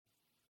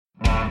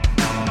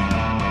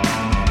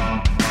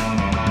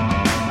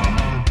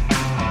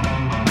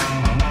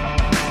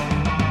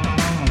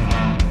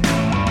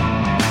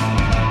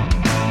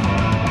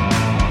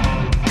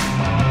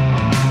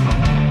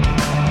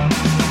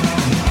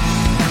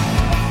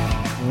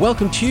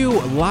Welcome to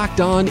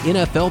Locked On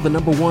NFL, the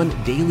number one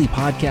daily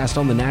podcast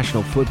on the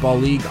National Football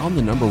League, on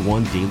the number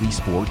one daily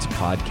sports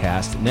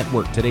podcast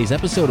network. Today's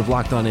episode of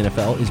Locked On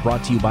NFL is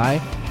brought to you by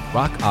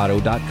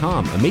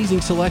RockAuto.com.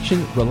 Amazing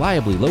selection,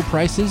 reliably low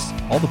prices,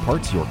 all the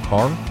parts your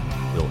car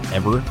will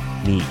ever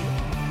need.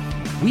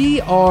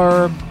 We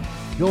are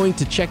going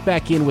to check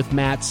back in with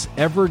Matt's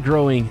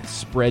ever-growing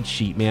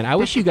spreadsheet, man. I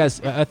wish you guys,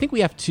 I think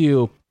we have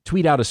to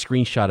tweet out a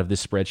screenshot of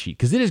this spreadsheet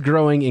because it is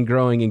growing and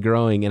growing and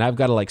growing, and I've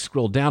got to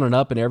scroll down and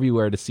up and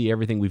everywhere to see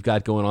everything we've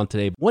got going on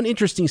today. One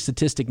interesting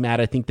statistic, Matt,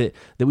 I think that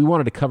we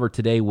wanted to cover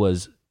today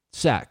was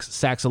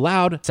sacks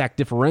allowed, sack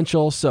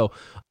differential. So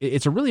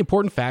it's a really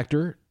important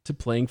factor to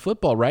playing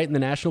football, right? In the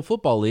National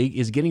Football League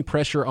is getting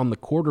pressure on the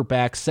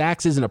quarterback.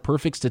 Sacks isn't a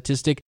perfect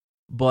statistic,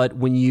 but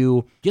when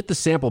you get the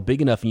sample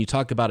big enough and you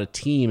talk about a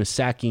team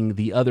sacking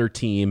the other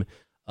team,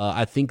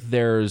 I think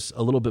there's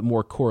a little bit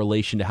more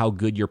correlation to how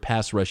good your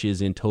pass rush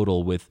is in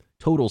total with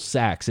total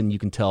sacks, and you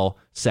can tell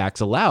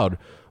sacks allowed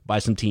by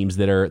some teams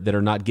that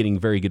are not getting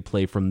very good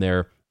play from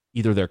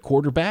either their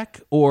quarterback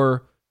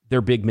or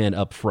their big men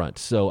up front.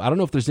 So I don't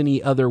know if there's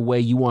any other way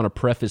you want to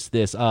preface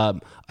this.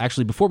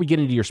 Actually, before we get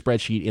into your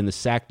spreadsheet in the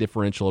sack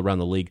differential around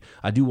the league,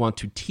 I do want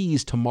to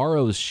tease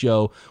tomorrow's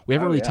show. We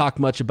haven't really talked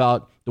much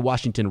about the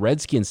Washington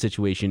Redskins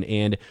situation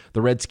and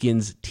the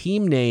Redskins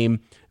team name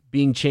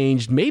being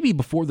changed maybe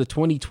before the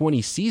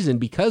 2020 season,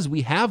 because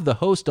we have the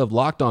host of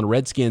Locked On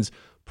Redskins,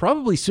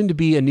 probably soon to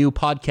be a new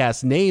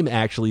podcast name,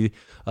 actually,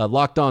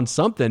 Locked On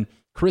Something.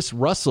 Chris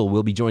Russell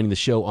will be joining the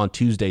show on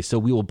Tuesday, so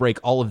we will break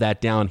all of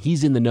that down.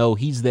 He's in the know.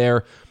 He's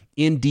there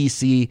in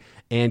D.C.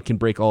 and can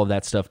break all of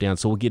that stuff down.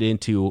 So we'll get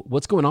into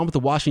what's going on with the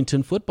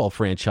Washington football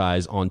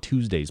franchise on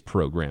Tuesday's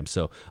program.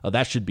 So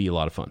that should be a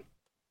lot of fun.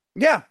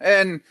 Yeah,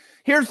 and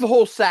here's the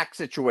whole sack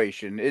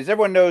situation. As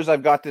everyone knows,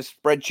 I've got this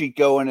spreadsheet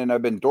going, and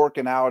I've been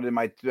dorking out in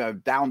my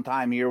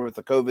downtime here with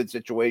the COVID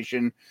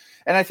situation.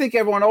 And I think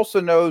everyone also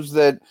knows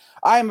that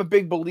I am a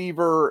big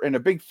believer and a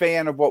big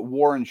fan of what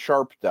Warren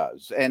Sharp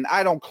does. And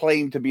I don't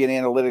claim to be an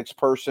analytics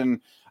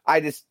person. I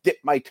just dip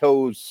my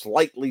toes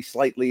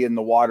slightly in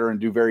the water and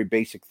do very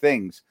basic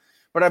things.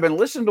 But I've been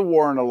listening to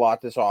Warren a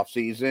lot this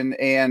offseason,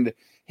 and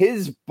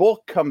his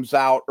book comes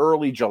out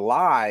early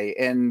July,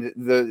 and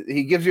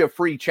he gives you a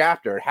free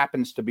chapter. It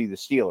happens to be the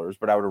Steelers,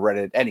 but I would have read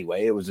it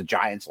anyway. It was the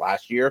Giants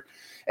last year.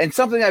 And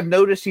something I've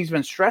noticed he's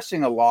been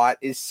stressing a lot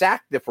is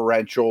sack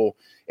differential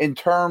in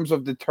terms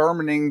of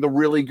determining the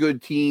really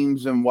good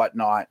teams and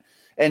whatnot.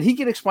 And he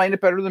can explain it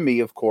better than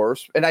me, of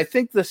course. And I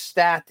think the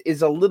stat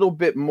is a little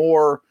bit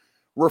more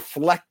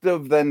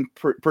reflective than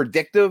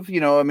predictive.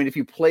 If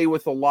you play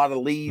with a lot of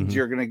leads,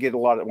 you're going to get a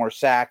lot more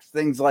sacks,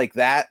 things like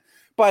that.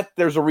 But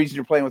there's a reason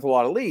you're playing with a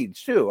lot of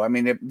leads, too.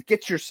 It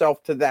gets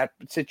yourself to that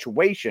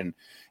situation.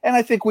 And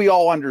I think we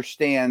all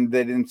understand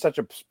that in such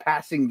a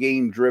passing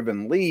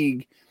game-driven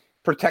league,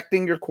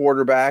 protecting your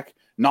quarterback,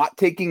 not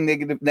taking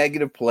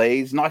negative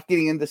plays, not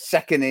getting into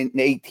second and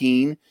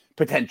 18,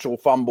 potential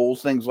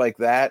fumbles, things like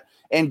that,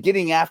 and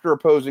getting after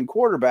opposing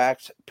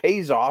quarterbacks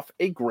pays off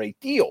a great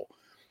deal.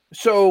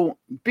 So,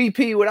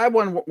 BP, what I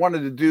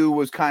wanted to do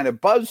was kind of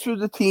buzz through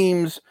the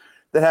teams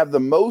that have the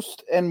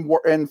most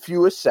and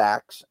fewest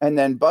sacks, and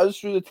then buzz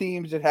through the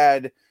teams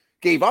that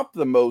gave up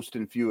the most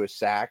and fewest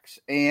sacks,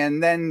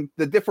 and then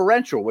the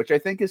differential, which I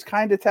think is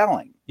kind of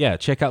telling. Yeah,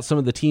 check out some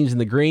of the teams in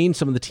the green,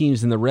 some of the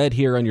teams in the red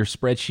here on your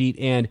spreadsheet.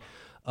 And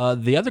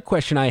the other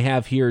question I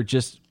have here,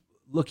 just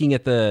looking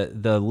at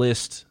the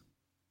list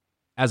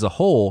as a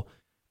whole,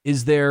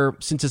 is there,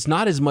 since it's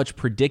not as much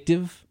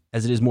predictive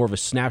as it is more of a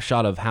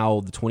snapshot of how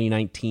the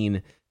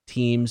 2019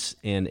 teams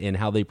and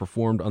how they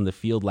performed on the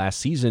field last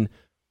season,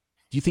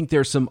 do you think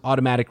there's some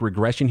automatic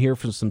regression here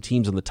for some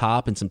teams on the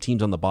top and some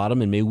teams on the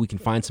bottom, and maybe we can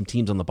find some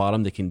teams on the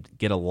bottom that can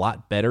get a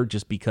lot better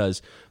just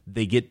because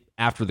they get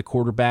after the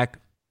quarterback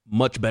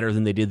much better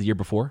than they did the year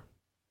before?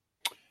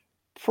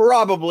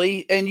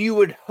 Probably, and you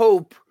would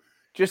hope,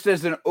 just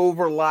as an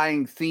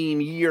overlying theme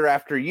year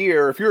after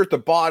year, if you're at the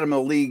bottom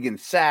of the league in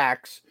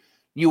sacks,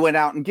 you went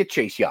out and get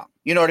Chase Young.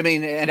 You know what I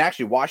mean? And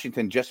actually,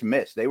 Washington just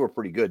missed. They were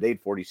pretty good. They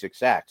had 46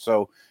 sacks.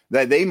 So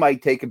that they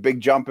might take a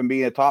big jump and be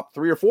in the top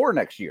 3 or 4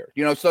 next year.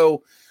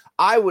 So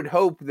I would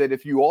hope that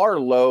if you are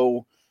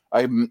low,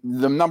 the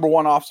number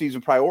one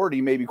offseason priority,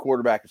 maybe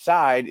quarterback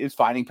aside, is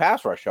finding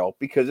pass rush help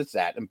because it's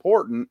that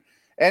important.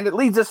 And it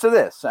leads us to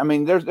this. I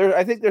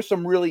think there's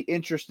some really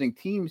interesting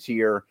teams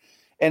here.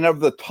 And of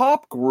the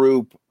top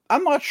group,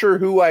 I'm not sure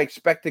who I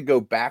expect to go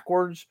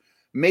backwards.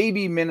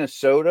 Maybe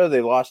Minnesota.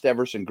 They lost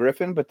Everson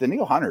Griffin, but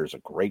Danielle Hunter is a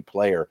great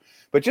player.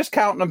 But just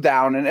counting them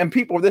down, and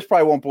people, this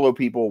probably won't blow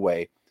people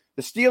away.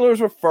 The Steelers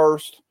were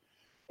first.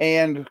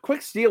 And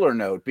quick Steeler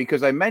note,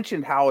 because I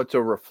mentioned how it's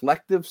a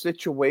reflective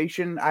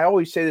situation. I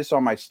always say this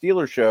on my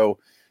Steeler show.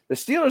 The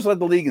Steelers led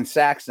the league in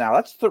sacks now.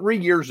 That's 3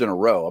 years in a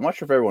row. I'm not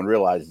sure if everyone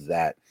realizes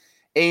that.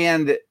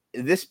 And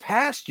this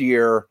past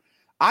year,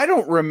 I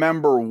don't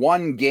remember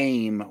one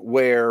game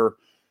where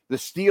the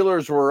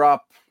Steelers were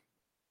up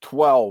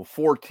 12,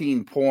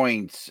 14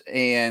 points,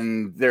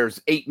 and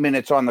there's 8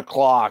 minutes on the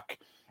clock,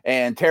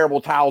 and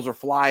terrible towels are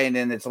flying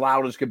and it's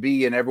loud as could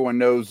be, and everyone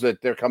knows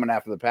that they're coming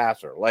after the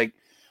passer. Like,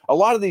 a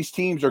lot of these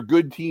teams are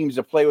good teams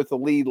that play with the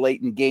lead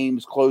late in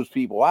games, close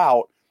people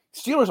out.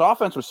 Steelers'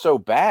 offense was so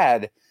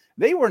bad,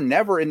 they were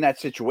never in that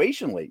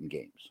situation late in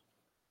games.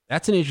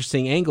 That's an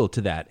interesting angle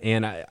to that.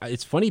 And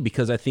it's funny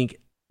because I think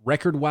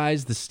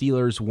record-wise, the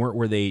Steelers weren't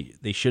where they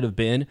should have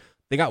been.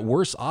 They got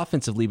worse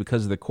offensively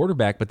because of the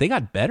quarterback, but they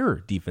got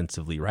better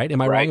defensively, right?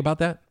 Am I wrong about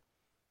that?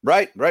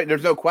 Right.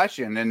 There's no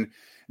question. And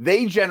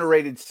they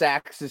generated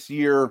sacks this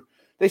year.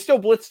 They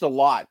still blitzed a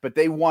lot, but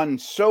they won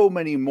so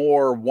many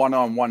more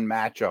one-on-one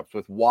matchups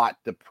with Watt,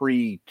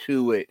 Dupree,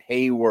 Tuitt,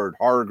 Hayward,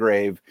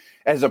 Hargrave,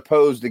 as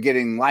opposed to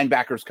getting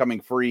linebackers coming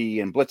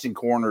free and blitzing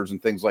corners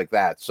and things like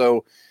that.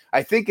 So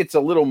I think it's a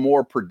little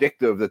more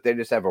predictive that they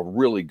just have a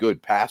really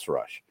good pass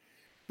rush.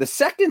 The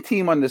second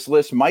team on this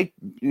list might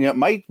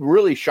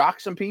really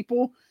shock some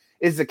people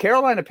is the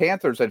Carolina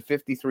Panthers had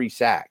 53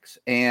 sacks.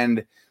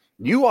 And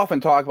you often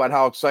talk about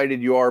how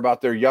excited you are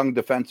about their young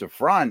defensive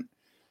front.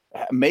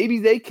 Maybe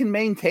they can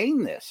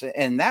maintain this,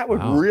 and that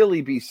would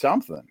really be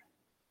something.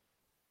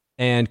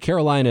 And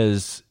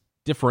Carolina's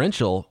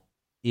differential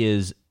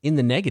is in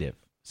the negative.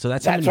 So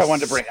that's what I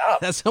wanted to bring up.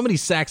 That's how many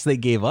sacks they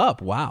gave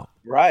up. Wow.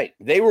 Right.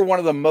 They were one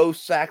of the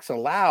most sacks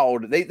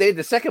allowed. They had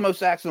the second most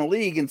sacks in the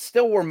league and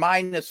still were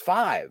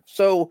 -5.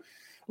 So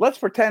let's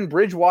pretend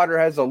Bridgewater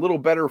has a little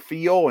better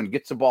feel and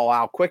gets the ball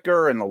out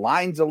quicker and the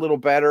line's a little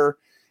better.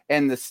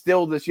 And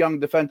still this young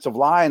defensive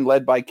line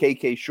led by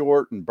KK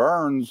Short and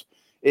Burns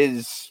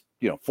is,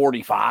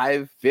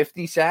 45,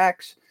 50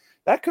 sacks.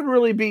 That could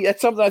really be,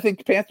 that's something I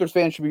think Panthers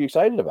fans should be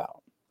excited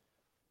about.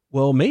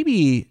 Well,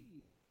 maybe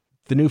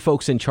the new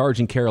folks in charge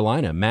in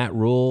Carolina, Matt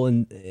Rule,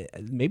 and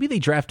maybe they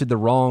drafted the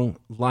wrong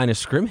line of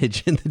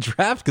scrimmage in the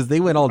draft because they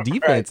went all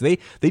defense.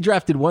 Right. They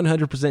drafted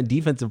 100%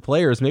 defensive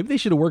players. Maybe they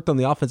should have worked on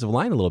the offensive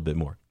line a little bit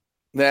more.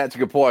 That's a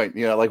good point.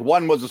 Like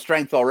one was a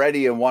strength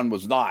already and one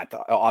was not,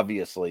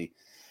 obviously.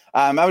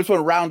 I just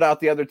want to round out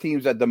the other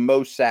teams that had the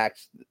most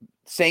sacks.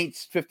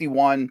 Saints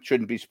 51,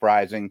 shouldn't be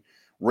surprising.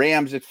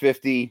 Rams at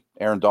 50,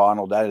 Aaron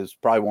Donald,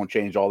 probably won't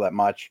change all that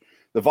much.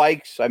 The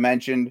Vikes, I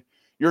mentioned.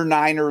 Your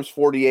Niners,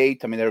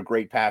 48. I mean, they're a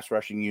great pass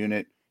rushing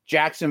unit.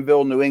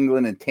 Jacksonville, New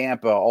England, and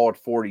Tampa all at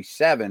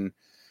 47.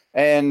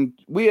 And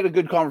we had a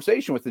good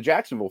conversation with the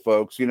Jacksonville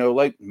folks,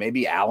 like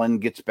maybe Allen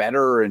gets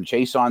better and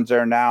Chaseon's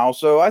there now.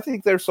 So I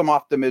think there's some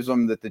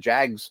optimism that the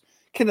Jags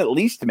can at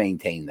least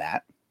maintain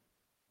that.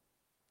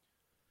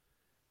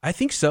 I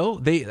think so.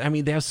 They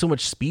have so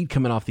much speed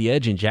coming off the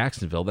edge in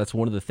Jacksonville. That's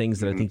one of the things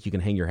that I think you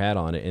can hang your hat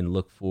on and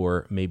look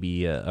for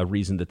maybe a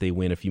reason that they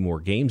win a few more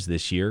games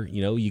this year.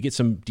 You get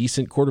some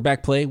decent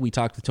quarterback play. We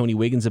talked to Tony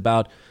Wiggins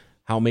about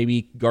how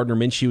maybe Gardner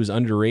Minshew is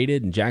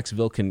underrated and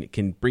Jacksonville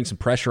can bring some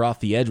pressure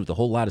off the edge with a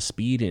whole lot of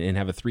speed and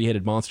have a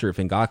three-headed monster if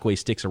Ngakoue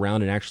sticks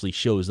around and actually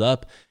shows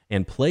up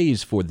and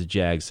plays for the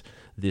Jags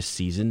this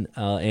season.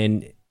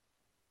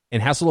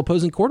 And hassle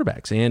opposing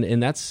quarterbacks.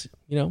 And that's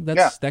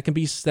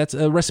that's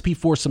a recipe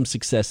for some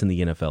success in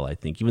the NFL, I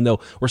think, even though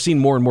we're seeing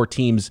more and more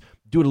teams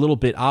do it a little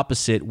bit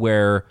opposite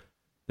where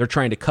they're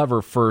trying to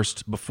cover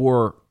first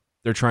before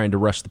they're trying to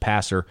rush the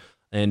passer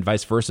and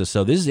vice versa.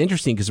 So this is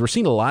interesting because we're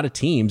seeing a lot of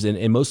teams,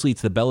 and mostly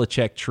it's the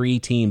Belichick tree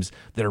teams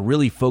that are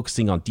really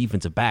focusing on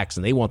defensive backs,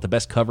 and they want the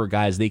best cover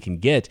guys they can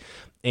get.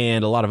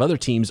 And a lot of other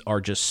teams are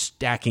just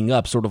stacking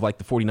up, sort of like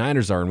the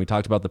 49ers are. And we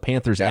talked about the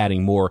Panthers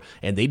adding more,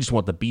 and they just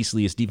want the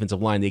beastliest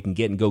defensive line they can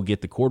get and go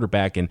get the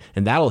quarterback, and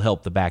that'll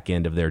help the back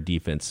end of their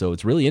defense. So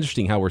it's really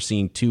interesting how we're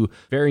seeing two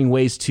varying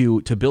ways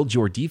to build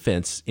your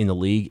defense in the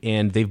league,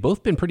 and they've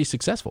both been pretty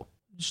successful.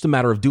 It's just a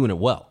matter of doing it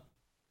well.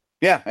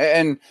 Yeah,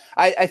 and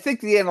I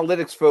think the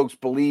analytics folks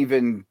believe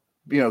in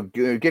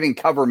getting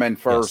covermen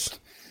first. Yes.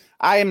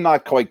 I am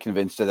not quite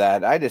convinced of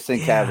that. I just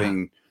think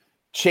having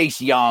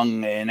Chase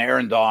Young and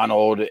Aaron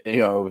Donald,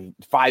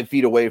 5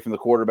 feet away from the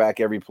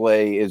quarterback every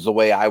play is the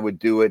way I would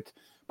do it.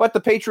 But the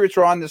Patriots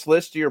are on this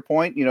list, to your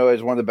point,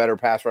 as one of the better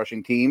pass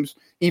rushing teams,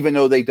 even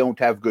though they don't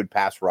have good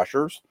pass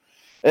rushers.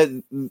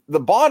 The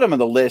bottom of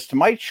the list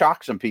might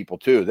shock some people,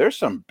 too. There's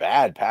some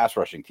bad pass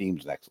rushing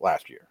teams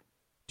last year.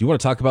 Do you want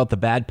to talk about the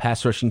bad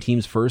pass rushing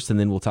teams first, and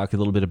then we'll talk a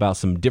little bit about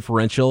some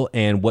differential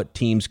and what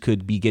teams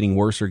could be getting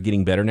worse or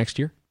getting better next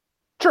year?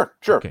 Sure.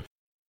 Okay.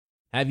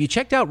 Have you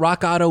checked out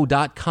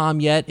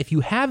rockauto.com yet? If you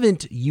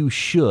haven't, you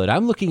should.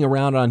 I'm looking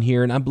around on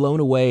here, and I'm blown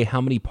away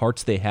how many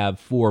parts they have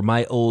for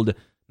my old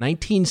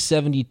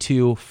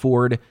 1972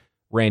 Ford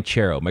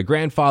Ranchero. My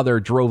grandfather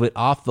drove it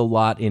off the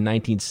lot in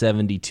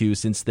 1972.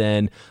 Since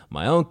then,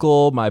 my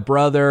uncle, my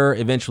brother,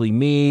 eventually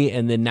me,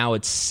 and then now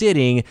it's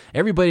sitting.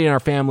 Everybody in our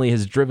family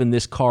has driven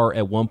this car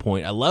at one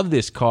point. I love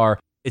this car.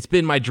 It's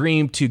been my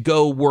dream to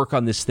go work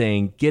on this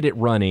thing, get it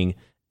running,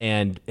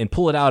 and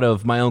pull it out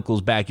of my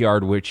uncle's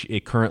backyard, which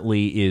it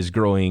currently is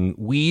growing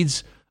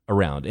weeds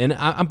around. And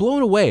I'm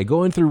blown away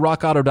going through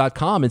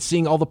rockauto.com and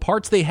seeing all the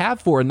parts they have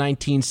for a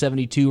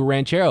 1972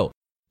 Ranchero.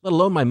 let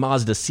alone my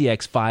Mazda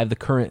CX-5, the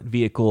current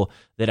vehicle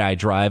that I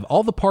drive.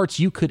 All the parts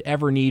you could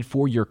ever need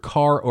for your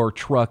car or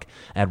truck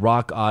at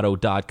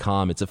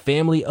rockauto.com. It's a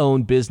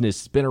family-owned business.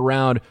 It's been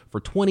around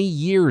for 20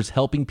 years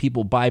helping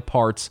people buy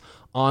parts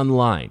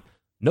online.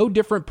 No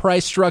different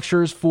price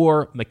structures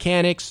for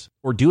mechanics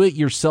or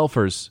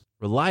do-it-yourselfers.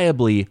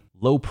 Reliably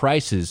low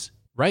prices.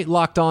 Right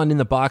locked on in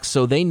the box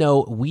so they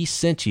know we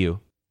sent you.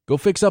 Go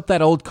fix up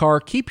that old car.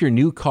 Keep your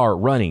new car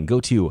running.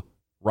 Go to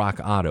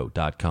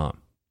rockauto.com.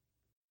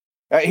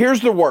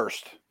 Here's the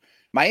worst.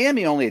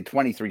 Miami only had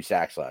 23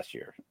 sacks last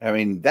year. I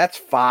mean, that's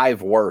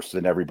 5 worse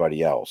than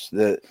everybody else.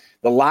 The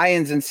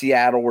Lions in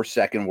Seattle were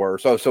second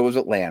worst. So was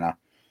Atlanta.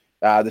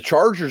 The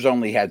Chargers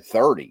only had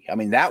 30. I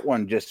mean, that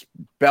one just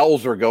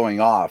bells are going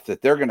off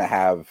that they're going to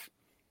have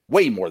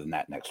way more than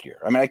that next year.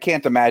 I mean, I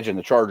can't imagine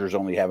the Chargers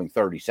only having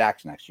 30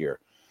 sacks next year.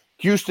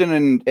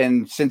 Houston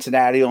and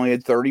Cincinnati only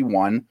had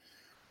 31.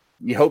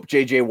 You hope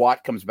J.J.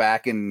 Watt comes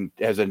back and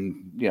has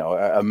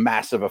a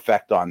massive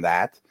effect on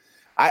that.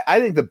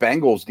 I think the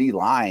Bengals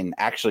D-line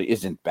actually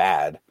isn't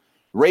bad.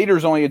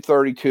 Raiders only had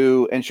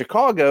 32, and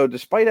Chicago,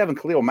 despite having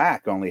Khalil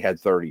Mack, only had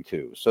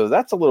 32. So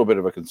that's a little bit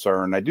of a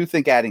concern. I do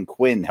think adding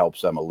Quinn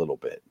helps them a little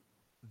bit.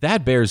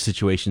 That Bears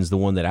situation is the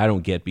one that I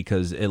don't get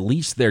because at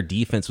least their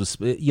defense was,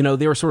 they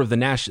were sort of the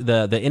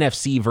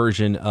NFC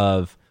version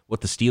of what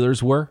the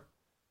Steelers were.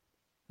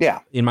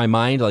 Yeah. In my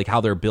mind, like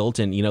how they're built,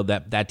 and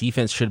that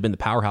defense should have been the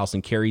powerhouse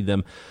and carried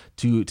them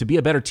to be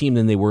a better team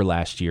than they were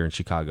last year in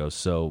Chicago.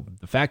 So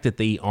the fact that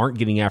they aren't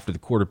getting after the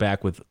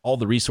quarterback with all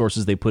the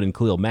resources they put in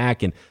Khalil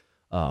Mack, and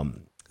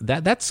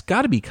that's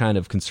got to be kind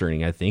of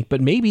concerning, I think.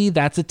 But maybe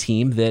that's a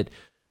team that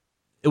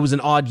it was an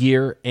odd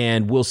year,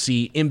 and we'll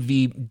see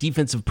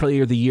Defensive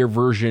Player of the Year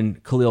version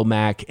Khalil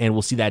Mack, and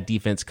we'll see that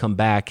defense come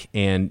back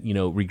and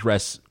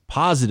regress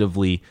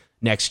positively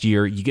next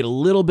year. You get a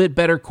little bit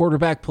better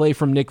quarterback play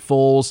from Nick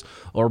Foles,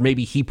 or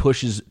maybe he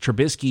pushes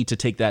Trubisky to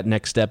take that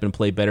next step and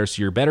play better.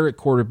 So you're better at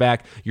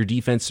quarterback. Your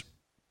defense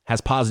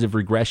has positive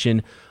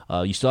regression.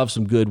 You still have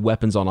some good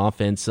weapons on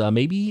offense.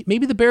 Maybe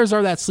the Bears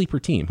are that sleeper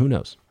team. Who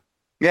knows?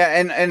 Yeah,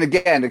 and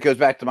again, it goes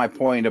back to my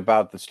point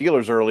about the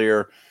Steelers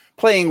earlier.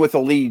 Playing with a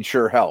lead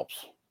sure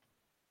helps.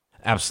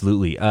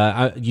 Absolutely.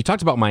 You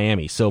talked about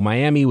Miami. So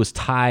Miami was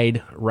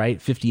tied,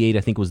 right? 58,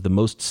 I think, was the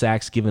most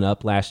sacks given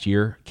up last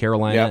year.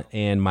 Carolina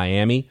and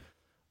Miami.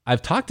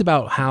 I've talked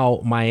about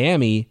how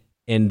Miami,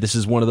 and this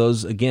is one of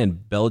those, again,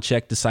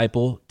 Belichick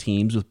disciple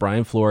teams with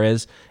Brian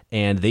Flores,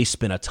 and they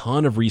spent a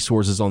ton of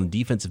resources on the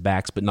defensive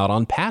backs, but not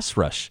on pass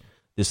rush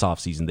this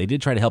offseason. They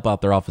did try to help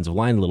out their offensive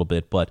line a little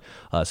bit, but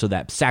so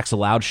that sacks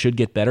allowed should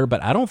get better,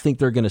 but I don't think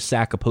they're going to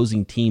sack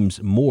opposing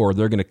teams more.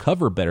 They're going to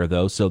cover better,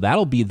 though, so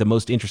that'll be the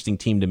most interesting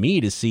team to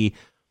me to see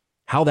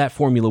how that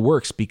formula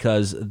works,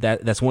 because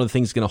that's one of the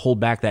things going to hold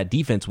back that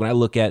defense. When I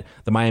look at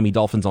the Miami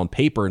Dolphins on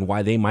paper and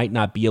why they might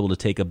not be able to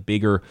take a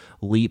bigger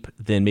leap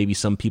than maybe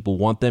some people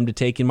want them to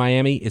take in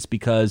Miami, it's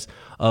because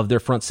of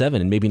their front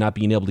seven and maybe not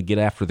being able to get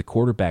after the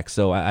quarterback.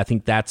 So I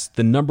think that's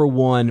the number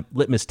one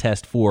litmus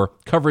test for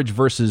coverage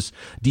versus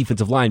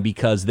defensive line,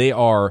 because they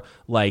are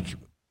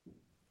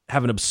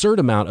have an absurd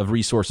amount of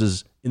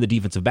resources in the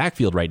defensive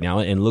backfield right now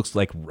and looks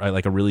like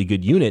a really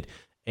good unit,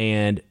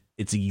 and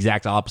it's the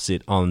exact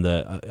opposite on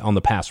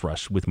the pass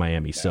rush with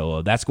Miami. Yeah.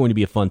 So that's going to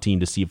be a fun team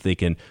to see if they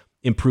can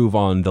improve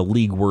on the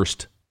league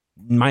worst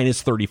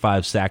minus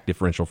 35 sack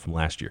differential from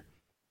last year.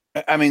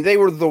 I mean, they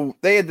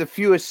had the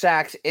fewest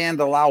sacks and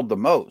allowed the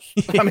most.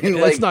 I mean,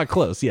 it's not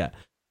close. Yeah.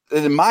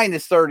 The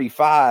minus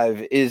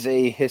 35 is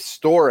a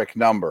historic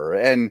number.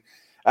 And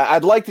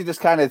I'd like to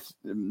just kind of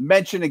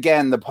mention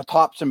again the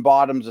tops and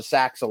bottoms of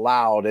sacks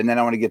allowed, and then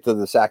I want to get to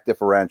the sack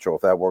differential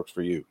if that works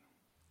for you.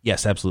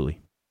 Yes, absolutely.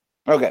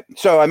 Okay,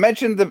 so I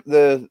mentioned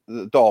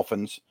the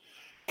Dolphins.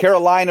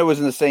 Carolina was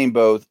in the same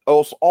boat,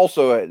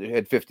 also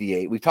had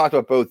 58. We talked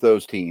about both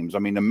those teams. I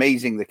mean,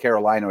 amazing that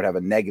Carolina would have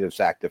a negative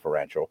sack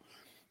differential.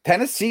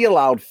 Tennessee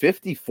allowed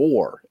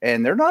 54,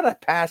 and they're not a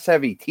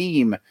pass-heavy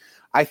team.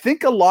 I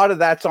think a lot of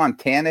that's on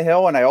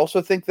Tannehill, and I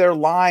also think their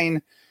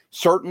line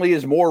certainly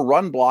is more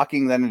run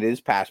blocking than it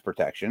is pass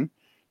protection.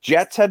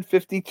 Jets had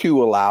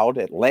 52 allowed.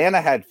 Atlanta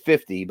had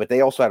 50, but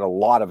they also had a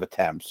lot of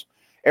attempts.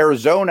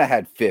 Arizona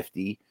had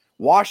 50.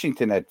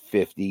 Washington at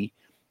 50,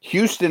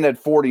 Houston at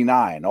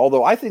 49,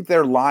 although I think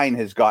their line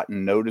has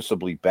gotten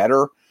noticeably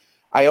better.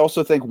 I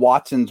also think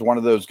Watson's one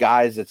of those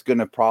guys that's going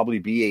to probably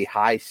be a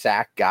high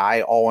sack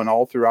guy all in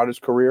all throughout his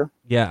career.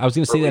 Yeah, I was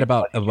going to say that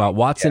about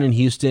Watson in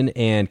Houston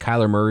and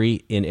Kyler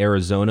Murray in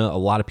Arizona. A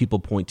lot of people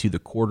point to the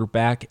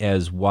quarterback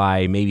as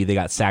why maybe they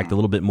got sacked a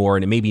little bit more,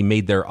 and it maybe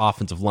made their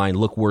offensive line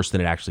look worse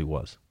than it actually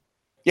was.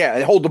 Yeah,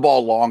 they hold the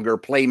ball longer,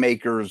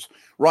 playmakers,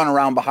 run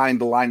around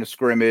behind the line of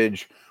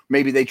scrimmage.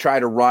 Maybe they try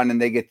to run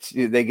and they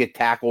get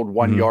tackled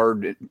 1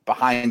 yard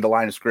behind the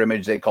line of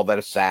scrimmage. They call that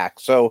a sack.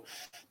 So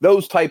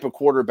those type of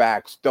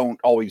quarterbacks don't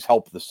always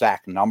help the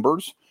sack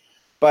numbers.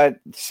 But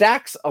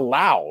sacks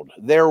allowed,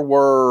 there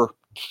were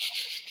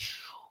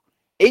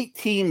 8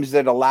 teams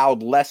that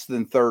allowed less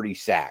than 30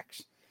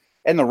 sacks.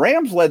 And the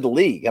Rams led the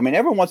league. I mean,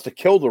 everyone wants to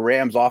kill the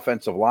Rams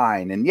offensive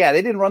line. And yeah,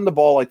 they didn't run the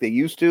ball like they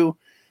used to,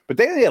 but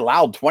they only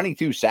allowed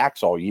 22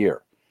 sacks all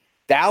year.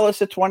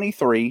 Dallas at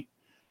 23,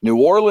 New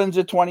Orleans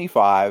at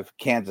 25,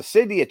 Kansas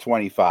City at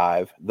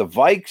 25, the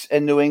Vikes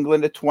and New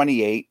England at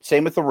 28,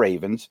 same with the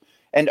Ravens,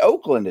 and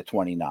Oakland at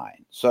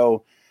 29.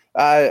 So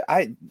a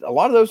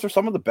lot of those are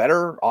some of the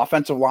better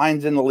offensive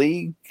lines in the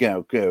league,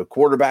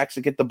 quarterbacks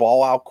that get the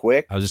ball out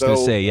quick. I was just going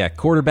to say,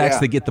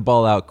 quarterbacks that get the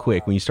ball out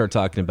quick. When you start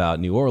talking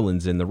about New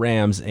Orleans and the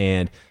Rams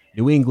and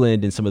New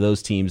England and some of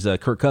those teams,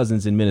 Kirk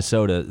Cousins in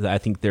Minnesota, I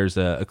think there's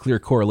a clear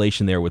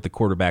correlation there with the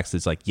quarterbacks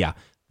that's like,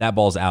 that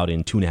ball's out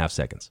in 2.5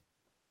 seconds.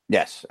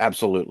 Yes,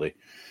 absolutely.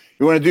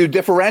 You want to do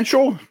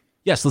differential?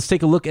 Yes, let's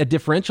take a look at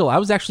differential. I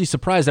was actually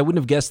surprised. I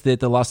wouldn't have guessed that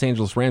the Los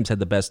Angeles Rams had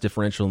the best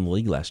differential in the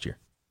league last year.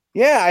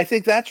 Yeah, I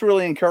think that's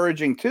really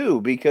encouraging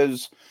too,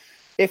 because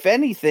if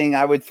anything,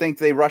 I would think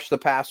they rush the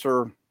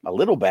passer a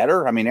little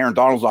better. I mean, Aaron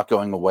Donald's not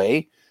going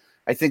away.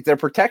 I think their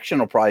protection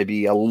will probably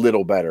be a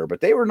little better,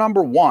 but they were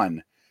number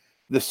one.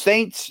 The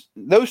Saints,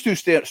 those two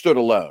stood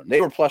alone.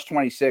 They were plus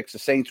 26. The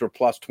Saints were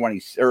plus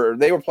 20, or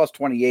they were plus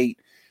 28.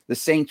 The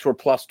Saints were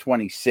plus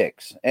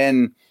 26.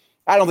 And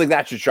I don't think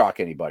that should shock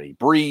anybody.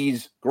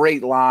 Breeze,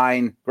 great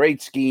line,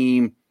 great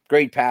scheme,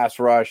 great pass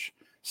rush.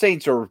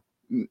 Saints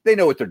they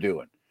know what they're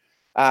doing.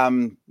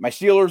 My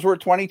Steelers were at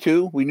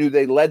 22. We knew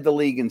they led the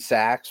league in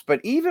sacks, but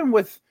even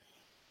with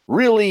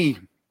really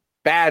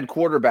bad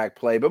quarterback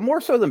play, but more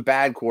so than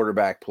bad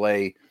quarterback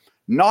play,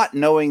 not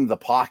knowing the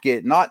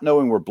pocket, not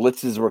knowing where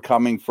blitzes were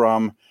coming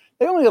from,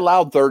 they only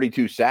allowed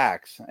 32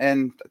 sacks.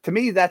 And to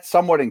me, that's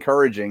somewhat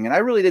encouraging. And I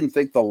really didn't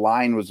think the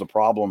line was the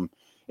problem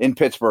in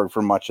Pittsburgh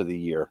for much of the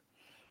year.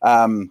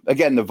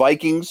 Again, the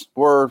Vikings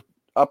were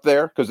up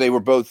there because they were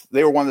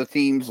one of the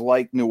teams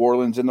like New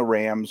Orleans and the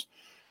Rams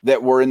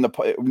that were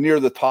near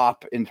the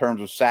top in terms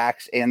of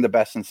sacks and the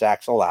best in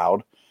sacks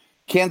allowed.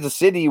 Kansas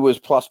City was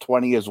plus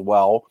 20 as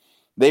well.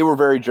 They were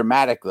very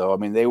dramatic, though. I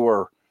mean, they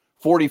were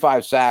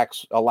 45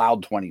 sacks,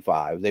 allowed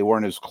 25. They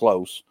weren't as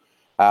close.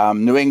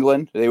 New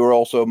England, they were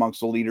also amongst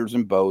the leaders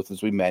in both,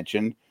 as we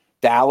mentioned.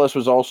 Dallas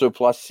was also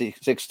plus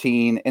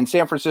 16, and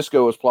San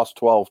Francisco was plus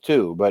 12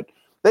 too. But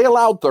they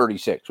allowed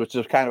 36, which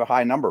is kind of a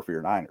high number for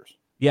your Niners.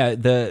 Yeah,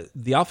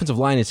 the offensive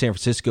line in San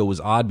Francisco was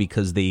odd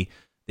because they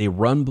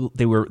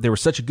were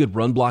such a good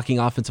run blocking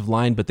offensive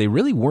line, but they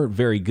really weren't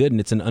very good, and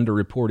it's an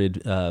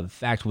underreported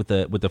fact with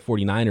the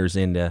 49ers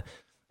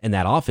and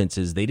that offense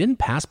is they didn't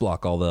pass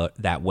block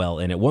that well.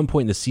 And at one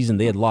point in the season,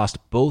 they had lost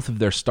both of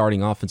their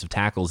starting offensive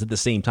tackles at the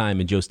same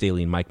time in Joe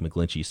Staley and Mike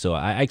McGlinchey. So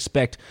I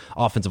expect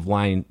offensive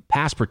line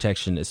pass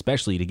protection,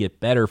 especially, to get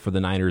better for the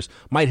Niners.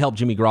 Might help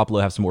Jimmy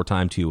Garoppolo have some more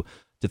time to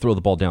throw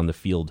the ball down the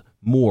field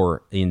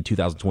more in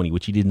 2020,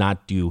 which he did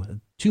not do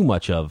too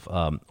much of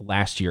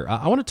last year.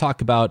 I want to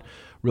talk about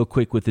real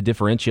quick with the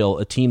differential,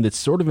 a team that's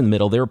sort of in the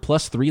middle. They were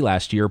plus 3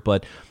 last year,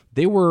 but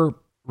they were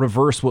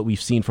reverse what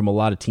we've seen from a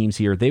lot of teams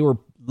here. They were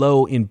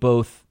low in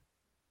both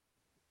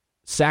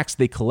sacks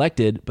they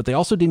collected, but they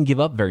also didn't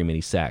give up very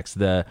many sacks.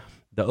 The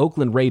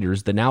Oakland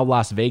Raiders, the now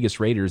Las Vegas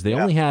Raiders, they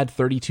only had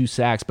 32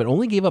 sacks, but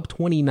only gave up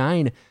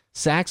 29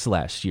 sacks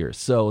last year.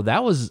 So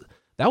that was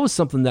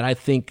something that I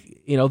think,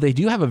 they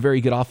do have a very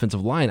good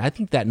offensive line. I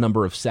think that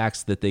number of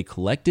sacks that they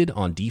collected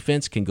on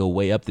defense can go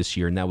way up this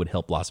year, and that would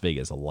help Las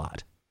Vegas a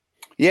lot.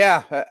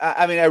 Yeah,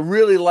 I mean, I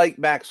really like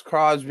Max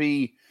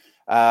Crosby.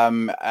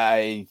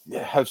 I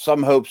have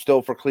some hope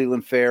still for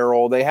Cleveland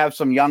Farrell. They have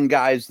some young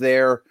guys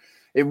there.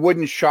 It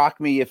wouldn't shock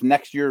me if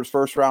next year's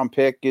first round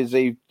pick is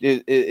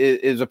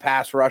a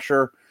pass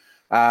rusher.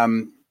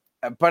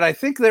 But I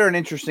think they're an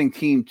interesting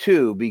team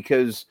too,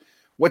 because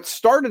what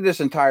started this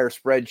entire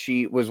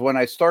spreadsheet was when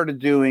I started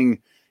doing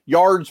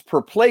yards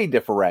per play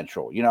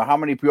differential. How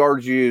many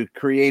yards you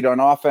create on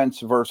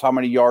offense versus how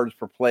many yards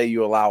per play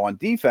you allow on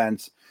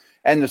defense.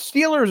 And the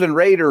Steelers and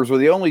Raiders were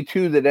the only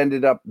two that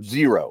ended up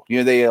 0.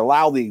 They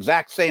allow the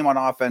exact same on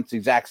offense, the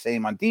exact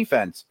same on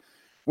defense.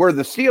 Where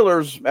the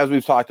Steelers, as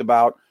we've talked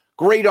about,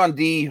 great on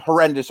D,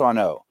 horrendous on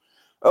O.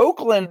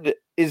 Oakland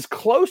is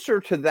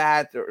closer to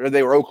that, or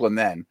they were Oakland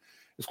then,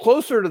 is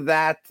closer to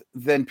that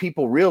than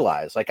people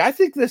realize. Like, I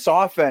think this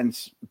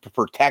offense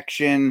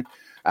protection,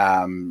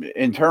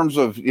 in terms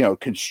of,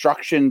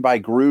 construction by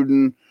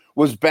Gruden,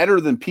 was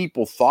better than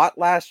people thought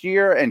last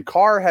year, and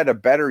Carr had a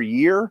better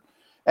year.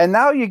 And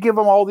now you give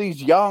them all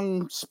these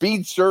young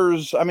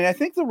speedsters. I mean, I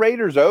think the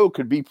Raiders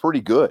could be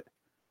pretty good.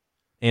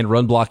 And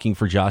run blocking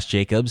for Josh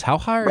Jacobs. How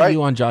high are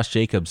you on Josh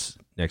Jacobs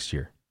next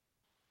year?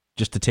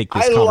 Just to take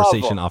this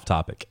conversation off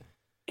topic.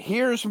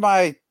 Here's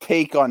my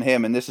take on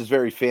him, and this is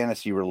very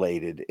fantasy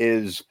related,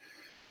 is,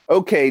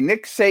 okay,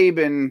 Nick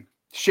Saban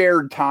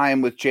shared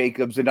time with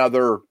Jacobs and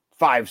other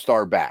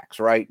 5-star backs,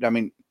 right? I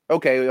mean,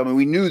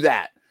 we knew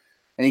that.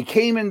 And he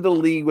came into the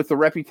league with a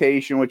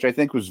reputation, which I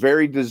think was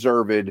very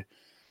deserved,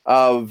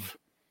 of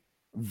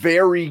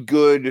very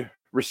good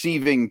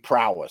receiving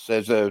prowess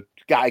as a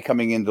guy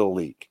coming into the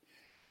league.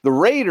 The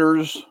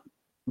Raiders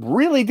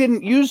really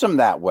didn't use him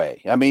that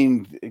way. I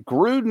mean,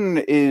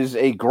 Gruden is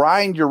a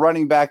grind your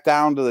running back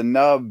down to the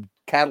nub,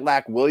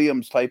 Cadillac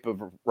Williams type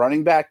of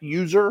running back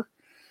user,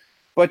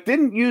 but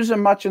didn't use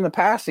him much in the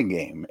passing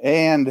game.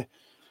 And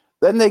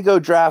Then they go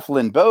draft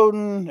Lynn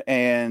Bowden,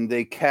 and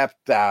they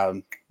kept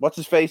what's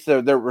his face?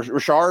 They're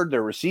Richard,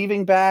 their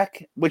receiving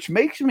back, which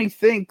makes me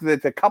think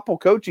that a couple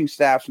coaching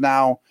staffs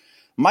now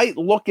might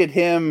look at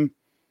him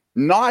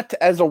not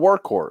as a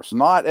workhorse,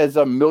 not as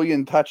a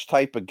million touch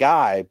type of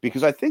guy,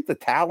 because I think the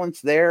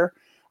talent's there.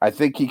 I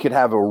think he could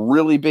have a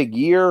really big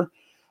year.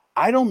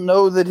 I don't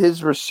know that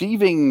his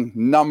receiving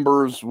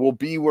numbers will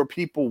be where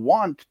people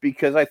want,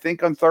 because I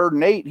think on 3rd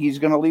and 8, he's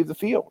going to leave the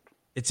field.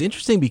 It's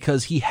interesting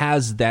because he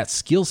has that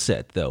skill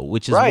set, though,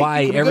 which is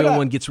why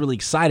everyone gets really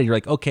excited. You're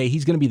like, okay,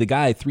 he's going to be the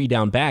guy 3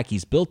 down back.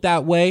 He's built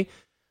that way,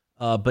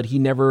 but he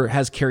never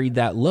has carried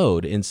that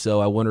load. And so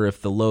I wonder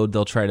if the load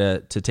they'll try to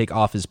take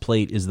off his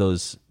plate is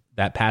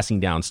that passing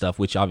down stuff,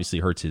 which obviously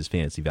hurts his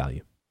fantasy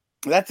value.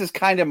 That's just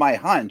kind of my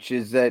hunch,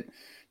 is that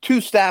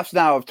 2 staffs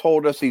now have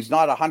told us he's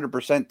not a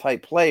 100%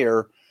 type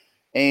player.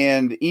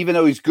 And even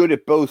though he's good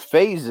at both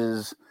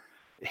phases,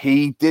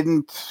 he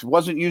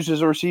wasn't used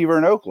as a receiver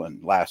in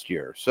Oakland last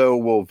year. So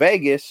will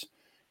Vegas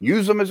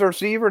use him as a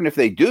receiver? And if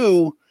they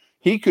do,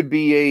 he could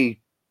be a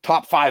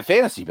top 5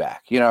 fantasy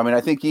back.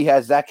 I think he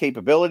has that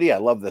capability. I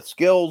love the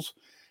skills,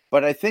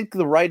 but I think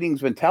the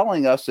writing's been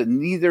telling us that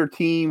neither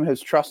team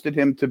has trusted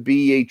him to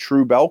be a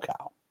true bell cow.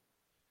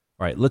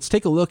 All right, let's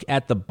take a look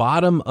at the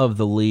bottom of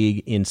the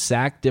league in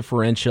sack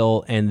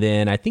differential, and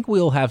then I think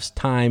we'll have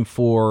time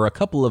for a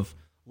couple of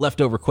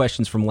leftover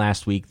questions from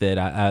last week that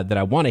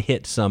I want to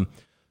hit some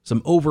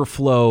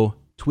overflow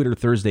Twitter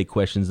Thursday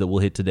questions that we'll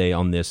hit today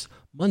on this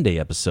Monday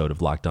episode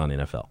of Locked On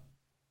NFL.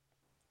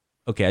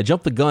 Okay, I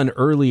jumped the gun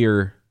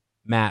earlier,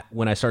 Matt,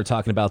 when I started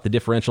talking about the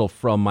differential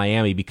from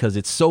Miami, because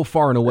it's so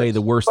far and away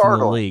the worst in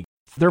the league.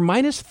 They're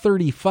minus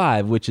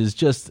 35, which is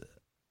just,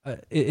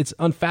 it's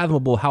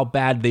unfathomable how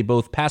bad they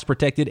both pass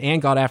protected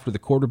and got after the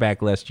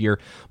quarterback last year.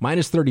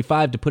 Minus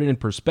 35, to put it in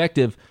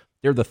perspective,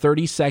 they're the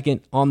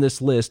 32nd on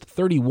this list.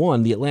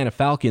 31, the Atlanta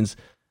Falcons,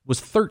 was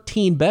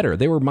 13 better.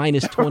 They were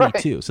minus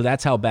 22. Right. So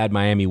that's how bad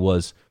Miami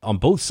was on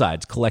both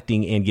sides,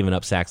 collecting and giving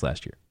up sacks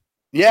last year.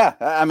 Yeah,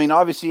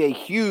 obviously a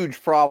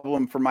huge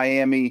problem for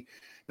Miami.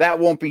 That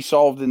won't be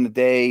solved in the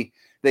day.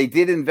 They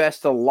did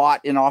invest a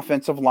lot in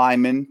offensive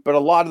linemen, but a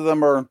lot of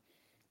them are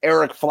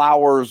Eric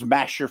Flowers,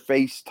 mash your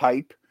face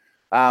type.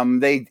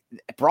 They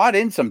brought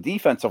in some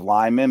defensive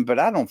linemen, but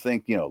I don't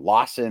think,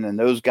 Lawson and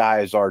those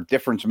guys are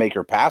difference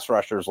maker pass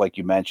rushers like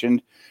you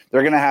mentioned.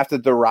 They're going to have to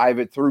derive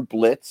it through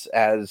blitz,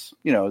 as,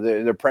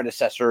 their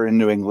predecessor in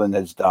New England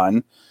has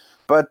done.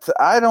 But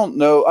I don't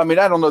know. I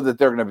don't know that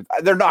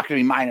they're not going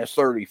to be minus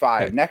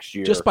 35 next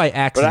year. Just by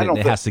accident,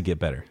 it has to get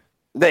better.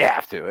 They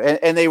have to.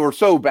 And they were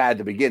so bad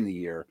to begin the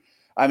year.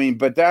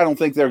 But I don't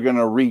think they're going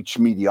to reach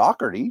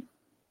mediocrity.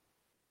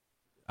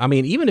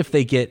 Even if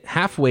they get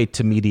halfway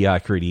to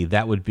mediocrity,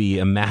 that would be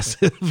a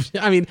massive.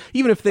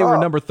 Even if they were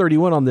number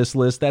 31 on this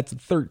list, that's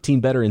 13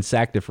 better in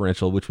sack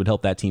differential, which would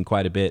help that team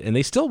quite a bit. And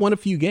they still won a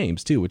few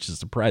games, too, which is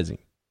surprising.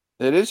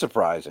 It is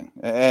surprising.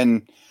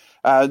 And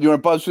do you want to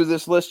buzz through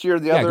this list here?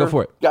 The other go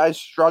for it. Guys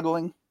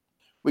struggling.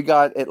 We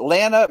got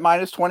Atlanta at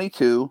minus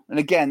 22. And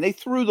again, they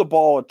threw the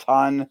ball a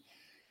ton.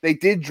 They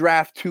did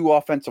draft 2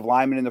 offensive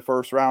linemen in the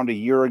first round a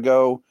year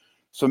ago.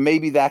 So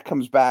maybe that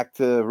comes back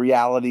to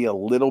reality a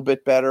little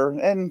bit better.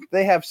 And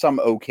they have some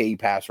okay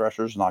pass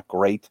rushers, not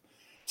great.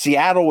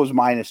 Seattle was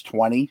minus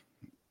 20,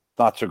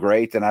 not so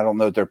great. And I don't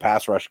know if their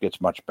pass rush gets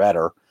much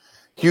better.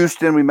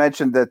 Houston, we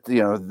mentioned that,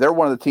 they're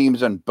one of the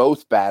teams on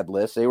both bad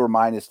lists. They were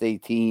minus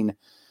 18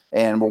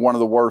 and were one of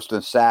the worst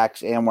in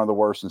sacks and one of the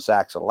worst in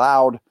sacks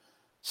allowed.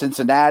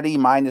 Cincinnati,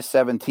 minus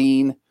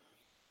 17.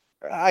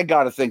 I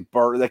got to think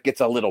that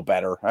gets a little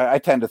better. I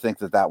tend to think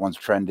that one's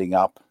trending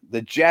up.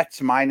 The Jets,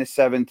 minus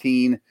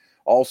 17.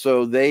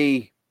 Also,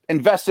 they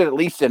invested at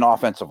least in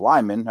offensive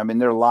linemen.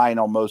 Their line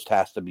almost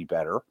has to be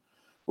better.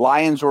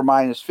 Lions were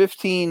minus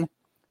 15.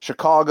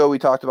 Chicago, we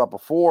talked about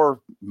before,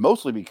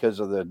 mostly because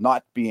of the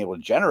not being able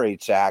to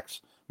generate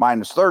sacks,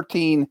 minus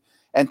 13.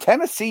 And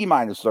Tennessee,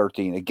 minus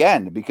 13.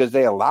 Again, because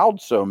they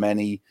allowed so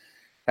many.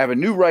 Have a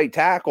new right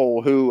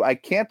tackle who I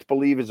can't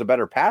believe is a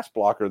better pass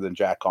blocker than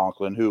Jack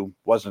Conklin, who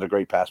wasn't a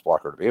great pass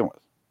blocker to begin with.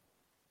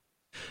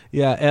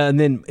 Yeah, and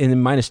then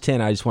minus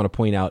 10, I just want to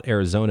point out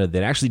Arizona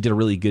that actually did a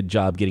really good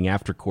job getting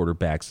after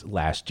quarterbacks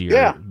last year.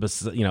 Yeah. But,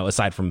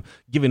 aside from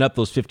giving up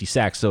those 50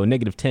 sacks, so a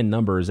negative 10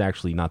 number is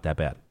actually not that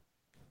bad.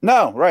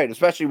 No, right,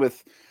 especially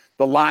with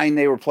the line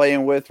they were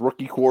playing with,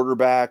 rookie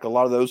quarterback, a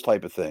lot of those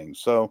type of things.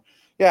 So,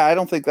 yeah, I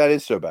don't think that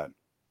is so bad.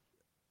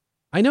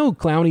 I know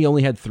Clowney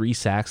only had 3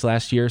 sacks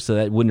last year, so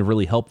that wouldn't have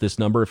really helped this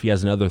number if he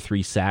has another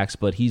 3 sacks,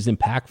 but he's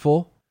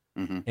impactful,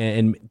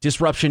 and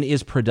disruption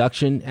is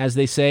production, as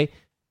they say.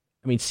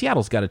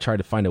 Seattle's got to try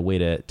to find a way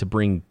to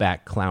bring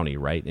back Clowney,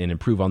 right, and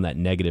improve on that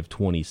negative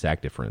 20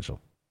 sack differential.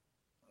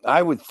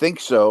 I would think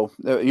so.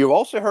 You've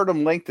also heard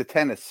them linked to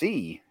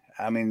Tennessee.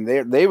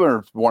 They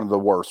were one of the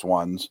worst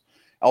ones,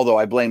 although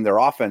I blame their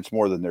offense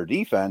more than their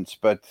defense.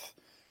 But,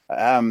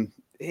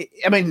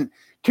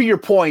 to your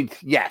point,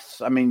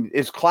 yes.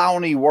 Is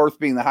Clowney worth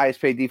being the highest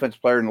paid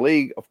defensive player in the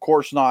league? Of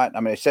course not.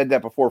 I said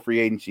that before free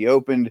agency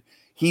opened.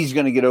 He's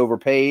going to get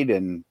overpaid,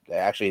 and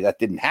actually that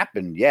didn't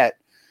happen yet.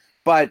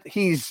 but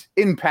he's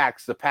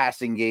impacts the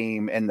passing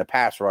game and the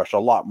pass rush a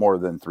lot more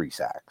than 3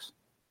 sacks.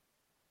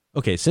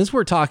 Okay, since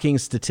we're talking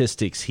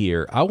statistics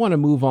here, I want to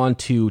move on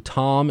to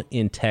Tom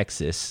in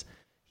Texas.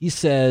 He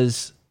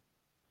says,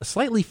 a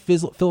slightly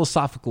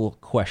philosophical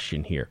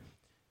question here.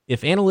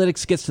 If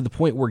analytics gets to the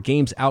point where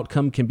game's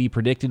outcome can be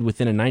predicted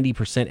within a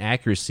 90%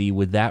 accuracy,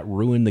 would that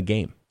ruin the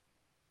game?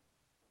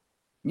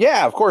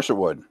 Yeah, of course it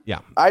would.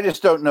 Yeah. I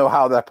just don't know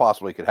how that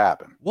possibly could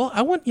happen. Well,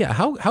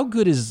 how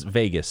good is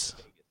Vegas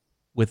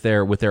with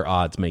their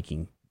odds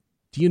making?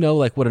 Do you know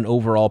like what an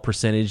overall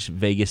percentage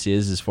Vegas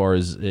is as far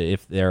as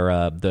if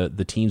they're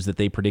the teams that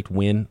they predict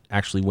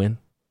actually win?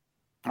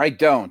 I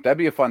don't. That'd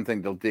be a fun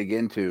thing to dig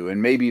into,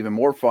 and maybe even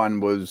more fun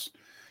was,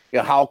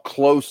 how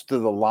close to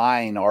the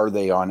line are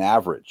they on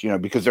average?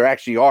 Because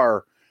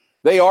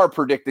they are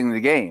predicting the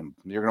game.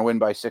 You're going to win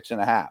by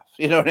 6.5.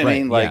 You know what I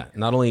mean? Like,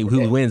 not only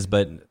who wins,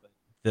 but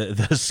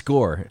the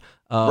score.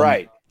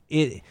 Right.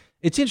 It's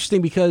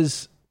interesting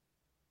because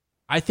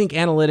I think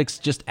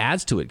analytics just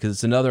adds to it because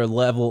it's another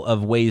level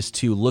of ways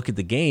to look at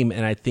the game,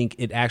 and I think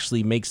it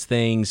actually makes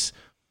things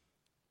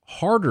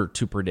harder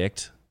to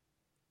predict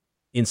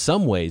in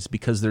some ways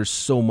because there's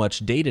so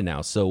much data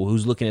now. So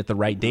who's looking at the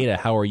right data?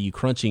 How are you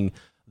crunching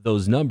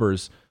those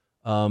numbers?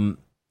 And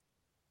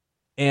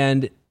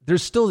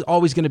there's still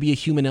always going to be a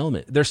human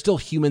element. There's still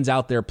humans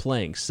out there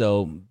playing.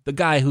 So the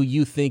guy who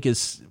you think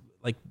is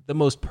like the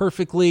most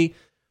perfectly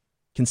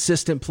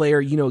consistent player,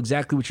 you know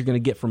exactly what you're going to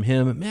get from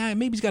him. Man,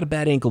 maybe he's got a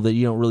bad ankle that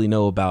you don't really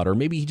know about, or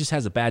maybe he just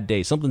has a bad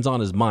day. Something's on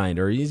his mind,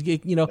 or he's,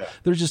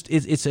 there's just,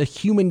 it's a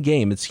human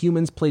game. It's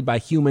humans played by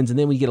humans. And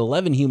then we get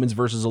 11 humans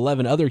versus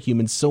 11 other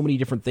humans. So many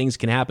different things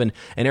can happen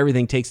and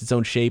everything takes its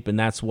own shape. And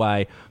that's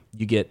why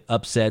you get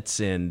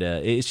upsets. And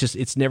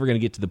it's never going to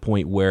get to the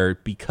point where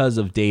because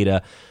of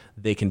data,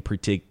 they can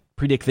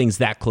predict things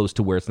that close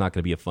to where it's not going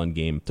to be a fun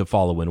game to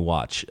follow and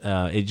watch.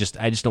 I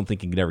just don't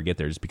think you can ever get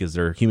there just because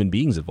there are human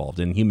beings involved,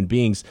 and human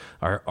beings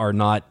are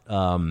not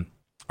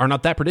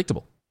that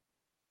predictable.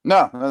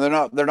 No,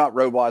 they're not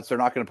robots. They're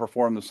not going to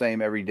perform the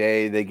same every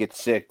day. They get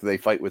sick. They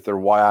fight with their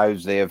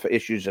wives. They have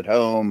issues at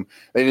home.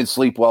 They didn't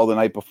sleep well the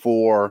night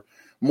before.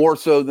 More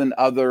so than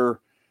other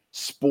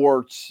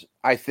sports,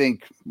 I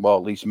think. Well,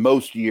 at least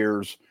most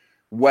years,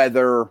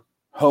 weather,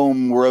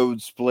 home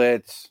road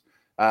splits,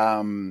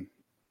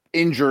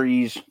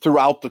 injuries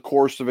throughout the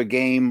course of a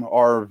game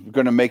are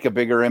going to make a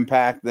bigger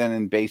impact than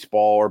in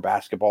baseball or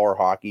basketball or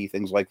hockey,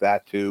 things like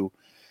that too.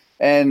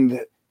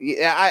 And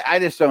I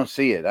just don't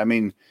see it. I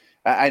mean,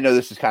 I know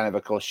this is kind of a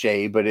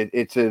cliche, but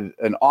it's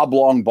an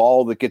oblong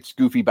ball that gets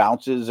goofy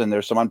bounces, and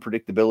there's some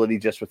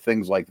unpredictability just with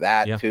things like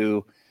that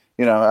too.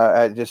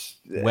 I just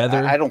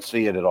weather. I don't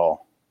see it at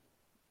all.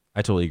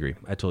 I totally agree.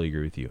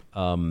 With you.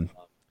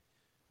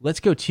 Let's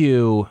go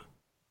to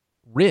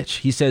Rich.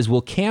 He says,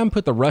 will Cam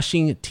put the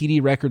rushing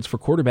TD records for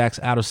quarterbacks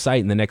out of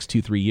sight in the next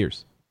 2-3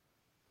 years?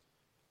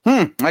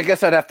 I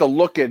guess I'd have to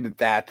look at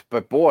that,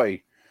 but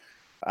boy,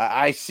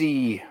 I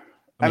see.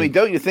 I mean,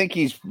 don't you think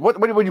he's what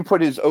would you put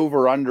his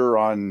over under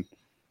on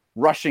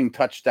rushing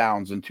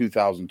touchdowns in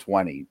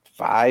 2020?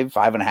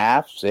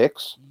 5.5,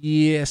 6?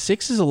 Yeah,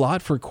 6 is a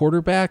lot for a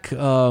quarterback.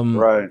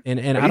 Right.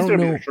 And I don't know.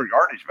 Be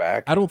yardage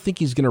back. I don't think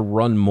he's going to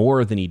run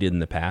more than he did in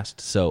the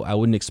past, so I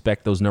wouldn't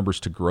expect those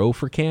numbers to grow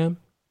for Cam.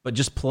 But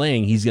just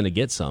playing, he's going to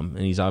get some,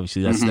 and he's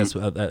obviously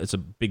that's a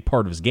big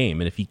part of his game.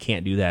 And if he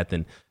can't do that,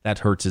 then that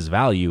hurts his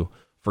value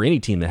for any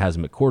team that has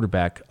him at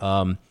quarterback.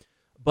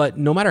 But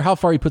no matter how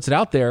far he puts it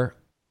out there,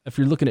 if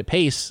you're looking at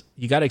pace,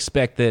 you got to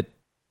expect that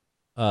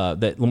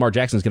that Lamar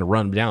Jackson's going to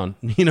run him down.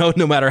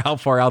 No matter how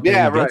far out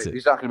there he gets it.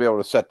 He's not going to be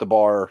able to set the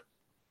bar,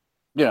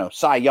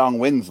 Cy Young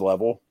wins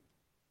level.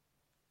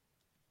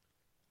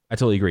 I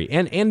totally agree,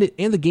 and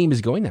the game is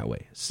going that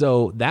way.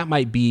 So that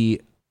might be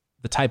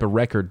the type of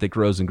record that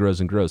grows and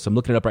grows and grows. So I'm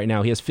looking it up right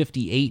now. He has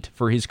 58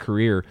 for his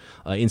career.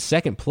 In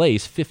second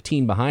place,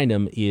 15 behind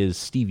him is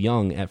Steve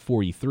Young at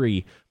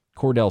 43.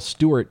 Cordell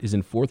Stewart is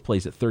in fourth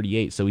place at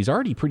 38. So he's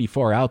already pretty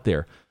far out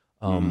there.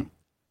 I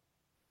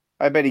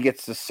bet he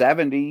gets to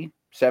 70,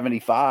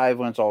 75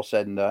 when it's all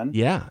said and done.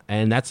 Yeah,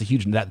 and that's a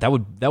huge that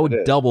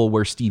would double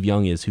where Steve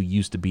Young is, who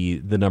used to be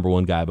the number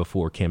one guy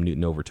before Cam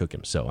Newton overtook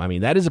him. So I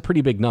mean, that is a pretty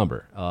big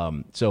number.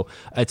 So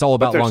it's all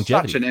about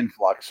longevity. Such an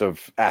influx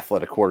of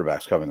athletic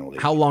quarterbacks coming in the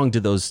league. How long do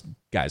those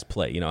guys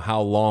play?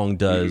 How long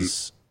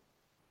does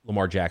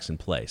Lamar Jackson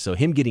play? So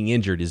him getting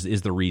injured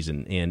is the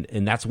reason,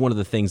 and that's one of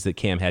the things that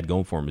Cam had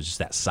going for him, is just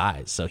that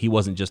size. So he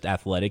wasn't just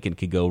athletic and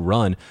could go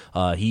run.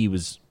 He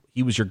was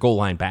your goal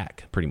line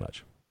back pretty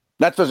much.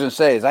 That's what I was going to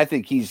say, is I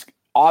think he's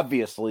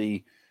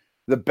obviously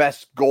the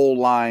best goal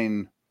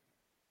line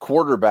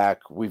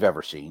quarterback we've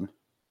ever seen.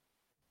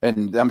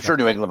 And I'm sure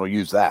New England will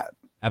use that.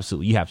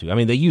 Absolutely. You have to. I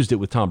mean, they used it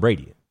with Tom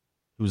Brady,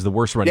 who was the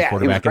worst running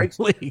quarterback in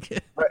the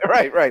league.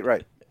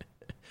 Right.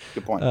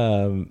 Good point.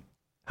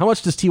 How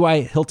much does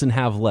T.Y. Hilton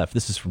have left?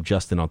 This is from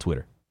Justin on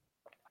Twitter.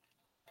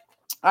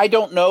 I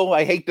don't know.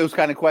 I hate those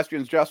kind of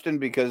questions, Justin,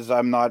 because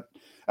I don't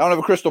have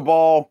a crystal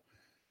ball.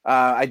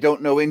 I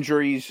don't know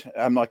injuries.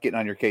 I'm not getting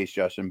on your case,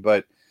 Justin,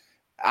 but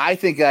I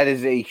think that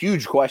is a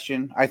huge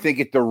question. I think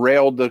it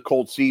derailed the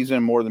Colts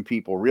season more than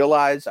people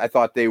realize. I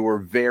thought they were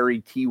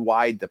very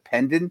T.Y.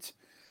 dependent.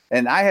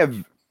 And I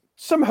have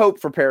some hope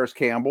for Paris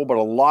Campbell, but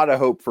a lot of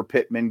hope for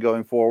Pittman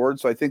going forward.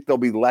 So I think they'll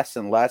be less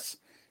and less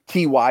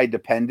T.Y.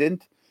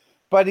 dependent.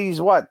 But he's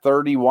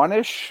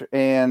 31-ish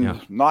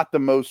and not the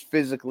most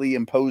physically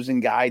imposing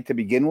guy to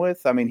begin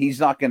with. I mean,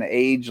 he's not going to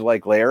age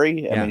like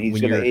Larry. I mean,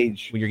 he's going to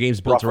age. When your game's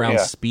built around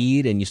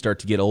speed and you start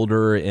to get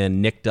older and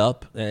nicked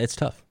up, it's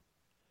tough.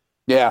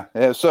 Yeah.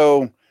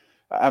 So,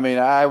 I mean,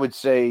 I would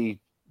say,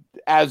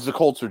 as the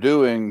Colts are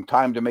doing,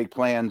 time to make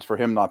plans for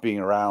him not being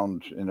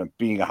around and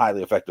being a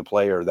highly effective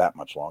player that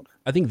much longer.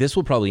 I think this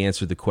will probably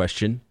answer the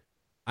question.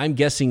 I'm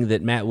guessing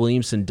that Matt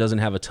Williamson doesn't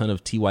have a ton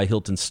of T.Y.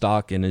 Hilton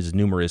stock in his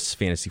numerous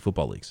fantasy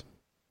football leagues.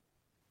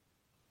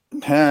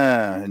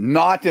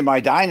 Not in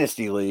my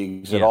dynasty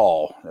leagues at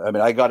all. I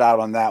mean, I got out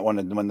on that one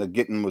when the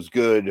getting was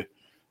good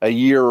a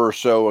year or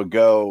so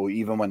ago,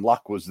 even when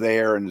Luck was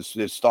there and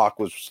his stock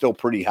was still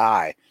pretty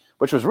high,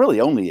 which was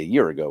really only a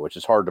year ago, which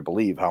is hard to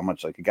believe how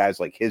much like guys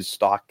like his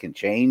stock can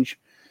change.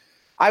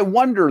 I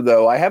wonder,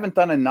 though, I haven't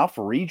done enough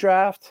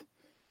redraft.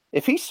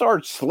 If he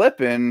starts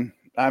slipping,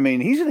 I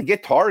mean, he's going to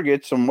get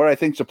targets on what I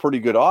think is a pretty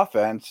good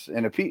offense.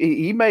 And if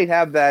he may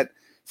have that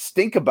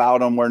stink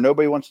about him where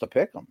nobody wants to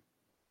pick him.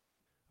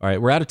 All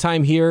right, we're out of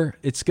time here.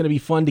 It's going to be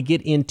fun to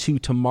get into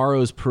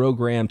tomorrow's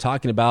program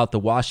talking about the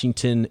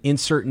Washington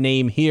insert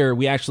name here.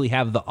 We actually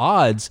have the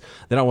odds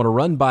that I want to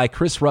run by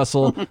Chris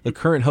Russell, the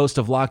current host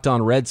of Locked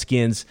On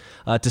Redskins,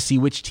 to see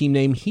which team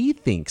name he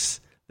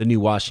thinks the new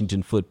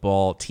Washington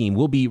football team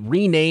will be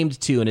renamed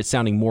to, and it's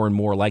sounding more and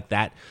more like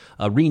that.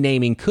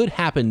 Renaming could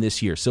happen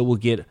this year, so we'll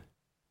get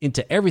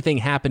into everything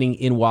happening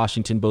in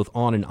Washington, both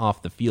on and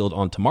off the field,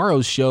 on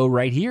tomorrow's show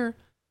right here,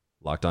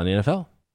 Locked On NFL.